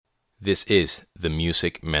This is the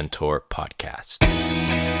Music Mentor Podcast.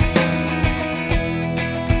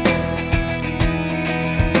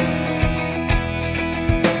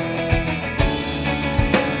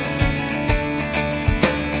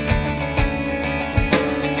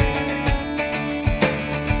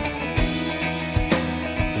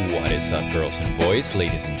 What is up, girls and boys,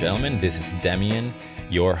 ladies and gentlemen? This is Demian,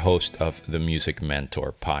 your host of the Music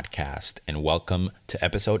Mentor Podcast, and welcome to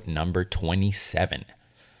episode number 27.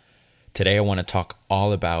 Today I want to talk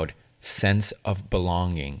all about sense of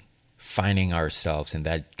belonging, finding ourselves in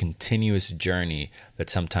that continuous journey that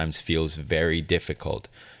sometimes feels very difficult,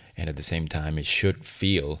 and at the same time it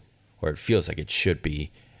feels like it should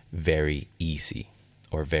be very easy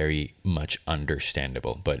or very much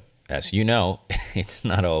understandable. But as you know, it's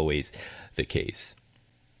not always the case.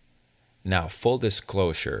 Now, full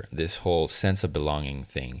disclosure, this whole sense of belonging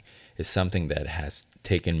thing is something that has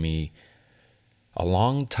taken me a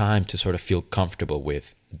long time to sort of feel comfortable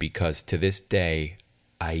with, because to this day,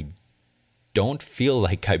 I don't feel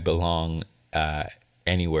like I belong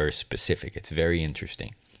anywhere specific. It's very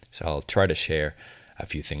interesting. So I'll try to share a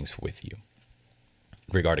few things with you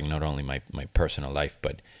regarding not only my personal life,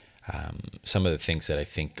 but some of the things that I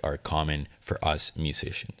think are common for us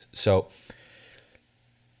musicians. So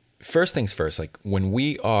first things first, like when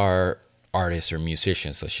we are artists or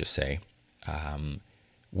musicians, let's just say,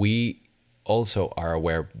 we also are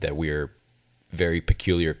aware that we're very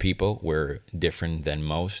peculiar people. We're different than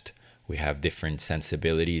most. We have different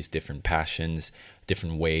sensibilities, different passions,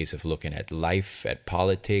 different ways of looking at life, at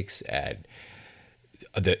politics, at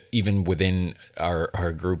even within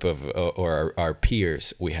our group of or our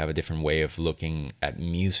peers, we have a different way of looking at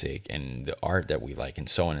music and the art that we like, and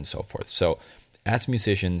so on and so forth. So as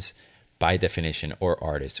musicians, by definition, or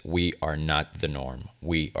artists, we are not the norm.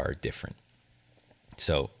 We are different.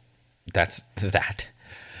 So that's that.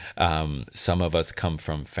 Some of us come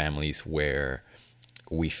from families where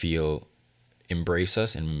we feel embrace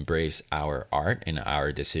us and embrace our art and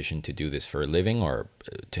our decision to do this for a living or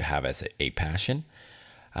to have as a passion.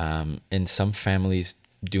 And some families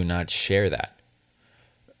do not share that.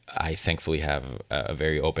 I thankfully have a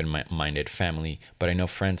very open-minded family, but I know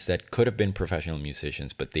friends that could have been professional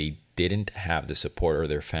musicians, but they didn't have the support of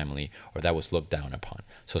their family, or that was looked down upon.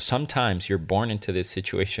 So sometimes you're born into this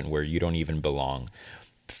situation where you don't even belong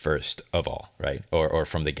first of all, right? Or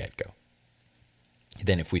from the get-go.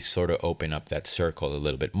 Then if we sort of open up that circle a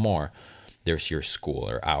little bit more, there's your school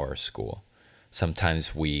or our school.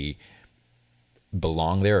 Sometimes we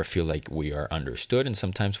belong there or feel like we are understood, and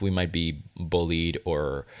sometimes we might be bullied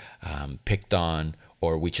or picked on,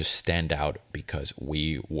 or we just stand out because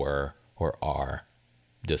we were or are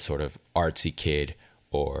the sort of artsy kid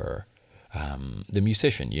or the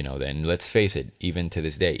musician, Then let's face it, even to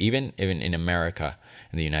this day, even in America,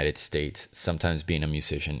 in the United States, sometimes being a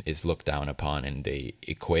musician is looked down upon, and they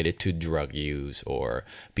equate it to drug use or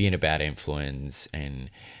being a bad influence and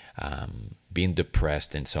being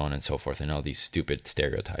depressed and so on and so forth, and all these stupid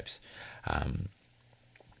stereotypes.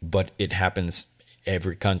 But it happens.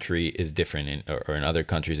 Every country is different, or in other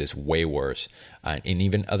countries it's way worse. In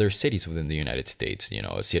even other cities within the United States,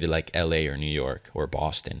 a city like LA or New York or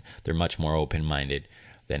Boston, they're much more open-minded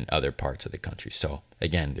than other parts of the country. So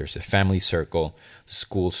again, there's the family circle, the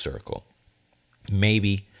school circle.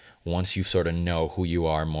 Maybe once you sort of know who you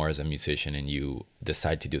are more as a musician and you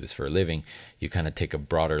decide to do this for a living, you kind of take a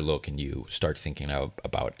broader look and you start thinking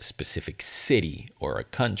about a specific city or a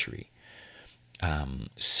country.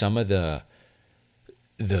 Some of the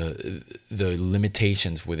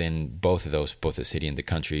limitations within both of those, both the city and the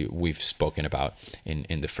country, we've spoken about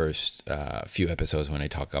in the first few episodes when I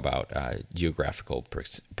talk about geographical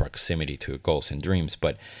proximity to goals and dreams.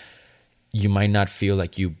 But you might not feel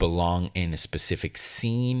like you belong in a specific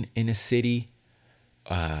scene in a city.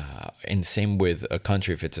 And same with a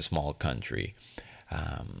country if it's a small country.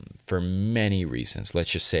 For many reasons.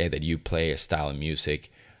 Let's just say that you play a style of music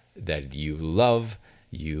that you love.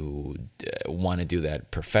 You want to do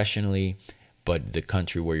that professionally, but the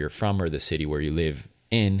country where you're from or the city where you live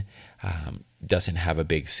in doesn't have a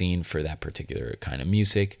big scene for that particular kind of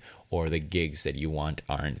music, or the gigs that you want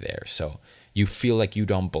aren't there. So you feel like you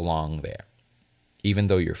don't belong there. Even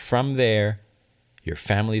though you're from there, your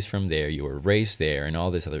family's from there, you were raised there, and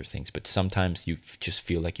all these other things, but sometimes you just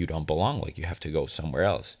feel like you don't belong, like you have to go somewhere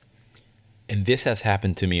else. And this has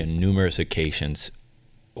happened to me on numerous occasions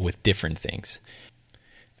with different things.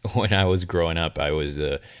 When I was growing up, I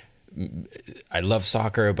love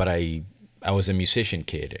soccer, but I was a musician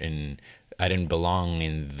kid, and I didn't belong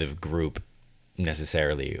in the group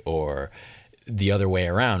necessarily, or the other way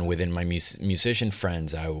around within my musician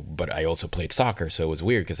friends. But I also played soccer, so it was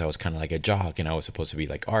weird because I was kind of like a jock, and I was supposed to be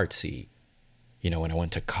like artsy. When I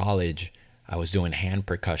went to college, I was doing hand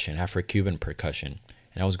percussion, Afro-Cuban percussion,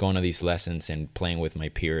 and I was going to these lessons and playing with my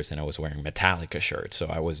peers, and I was wearing Metallica shirts, so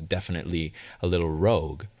I was definitely a little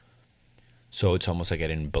rogue. So it's almost like I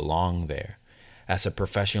didn't belong there. As a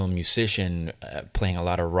professional musician, playing a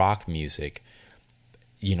lot of rock music,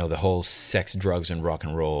 the whole sex, drugs, and rock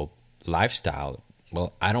and roll lifestyle,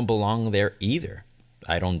 well, I don't belong there either.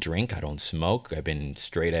 I don't drink, I don't smoke. I've been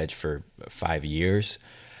straight edge for 5 years.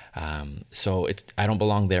 So I don't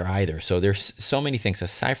belong there either. So there's so many things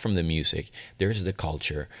aside from the music. There's the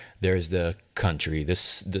culture, there's the country,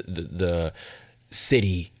 the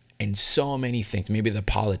city, and so many things. Maybe the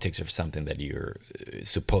politics of something that you're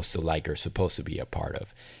supposed to like or supposed to be a part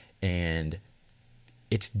of. And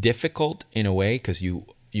it's difficult in a way because you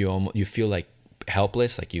feel like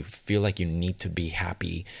helpless, like you feel like you need to be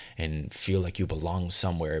happy and feel like you belong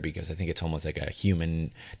somewhere, because I think it's almost like a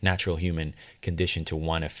natural human condition to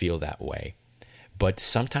want to feel that way. But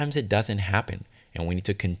sometimes it doesn't happen, and we need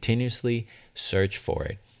to continuously search for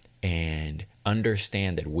it and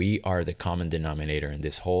understand that we are the common denominator in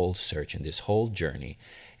this whole search and this whole journey,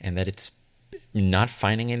 and that it's not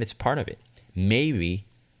finding it, it's part of it. Maybe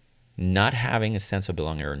not having a sense of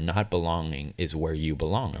belonging or not belonging is where you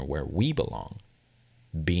belong or where we belong.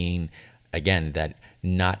 Being, again, that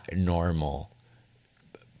not normal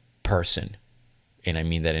person. And I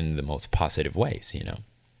mean that in the most positive ways,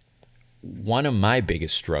 One of my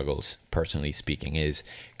biggest struggles, personally speaking, is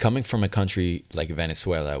coming from a country like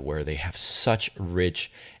Venezuela, where they have such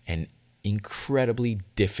rich and incredibly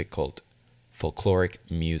difficult folkloric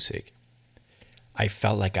music. I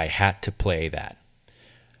felt like I had to play that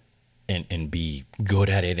and be good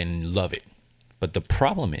at it and love it. But the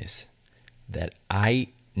problem is that I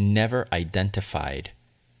never identified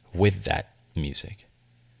with that music.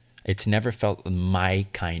 It's never felt my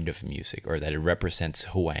kind of music, or that it represents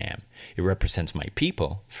who I am. It represents my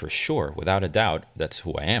people, for sure, without a doubt. That's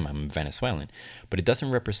who I am. I'm Venezuelan. But it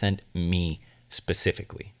doesn't represent me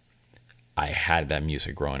specifically. I had that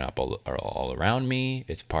music growing up all around me.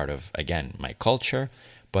 It's part of, again, my culture.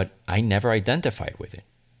 But I never identified with it.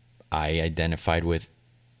 I identified with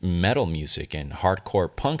metal music and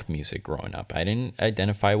hardcore punk music growing up. I didn't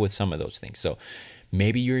identify with some of those things. So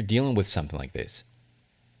maybe you're dealing with something like this.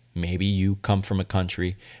 Maybe you come from a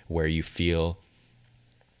country where you feel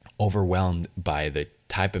overwhelmed by the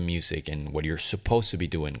type of music and what you're supposed to be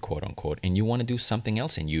doing, quote unquote, and you want to do something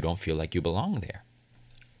else and you don't feel like you belong there.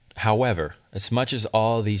 However, as much as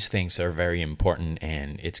all these things are very important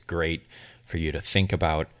and it's great for you to think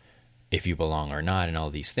about if you belong or not and all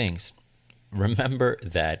these things, remember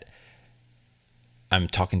that I'm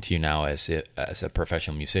talking to you now as a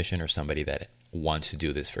professional musician or somebody that wants to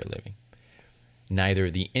do this for a living.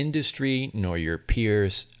 Neither the industry nor your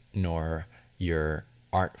peers nor your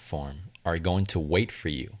art form are going to wait for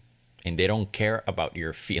you. And they don't care about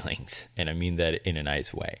your feelings. And I mean that in a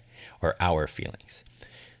nice way, or our feelings.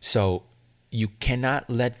 So you cannot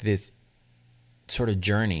let this sort of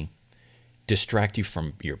journey distract you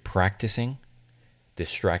from your practicing,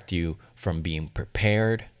 distract you from being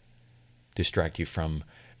prepared, distract you from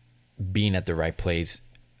being at the right place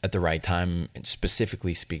at the right time, and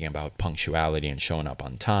specifically speaking about punctuality and showing up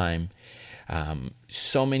on time.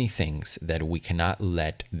 So many things that we cannot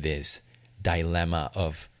let this dilemma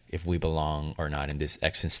of if we belong or not in this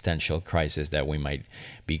existential crisis that we might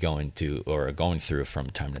be going to or going through from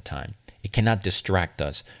time to time. It cannot distract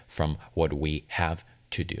us from what we have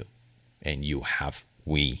to do. And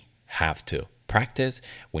we have to practice,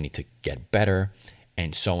 we need to get better,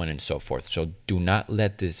 and so on and so forth. So do not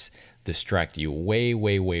let this distract you way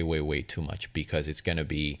too much, because it's going to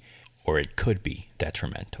be, or it could be,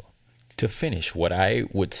 detrimental. To finish, what I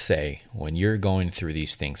would say when you're going through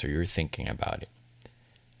these things or you're thinking about it,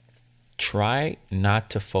 try not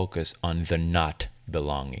to focus on the not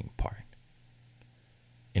belonging part.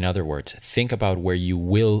 In other words, think about where you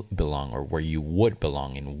will belong or where you would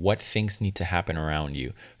belong and what things need to happen around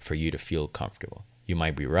you for you to feel comfortable. You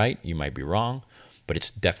might be right, you might be wrong, but it's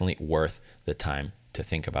definitely worth the time to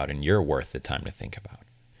think about, and you're worth the time to think about.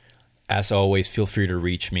 As always, feel free to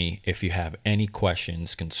reach me if you have any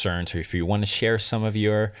questions, concerns, or if you want to share some of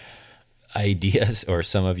your ideas or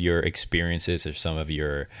some of your experiences or some of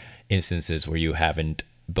your instances where you haven't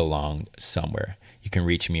belonged somewhere. You can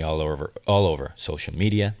reach me all over social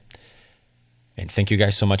media. And thank you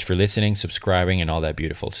guys so much for listening, subscribing, and all that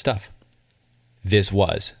beautiful stuff. This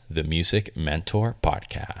was the Music Mentor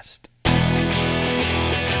Podcast.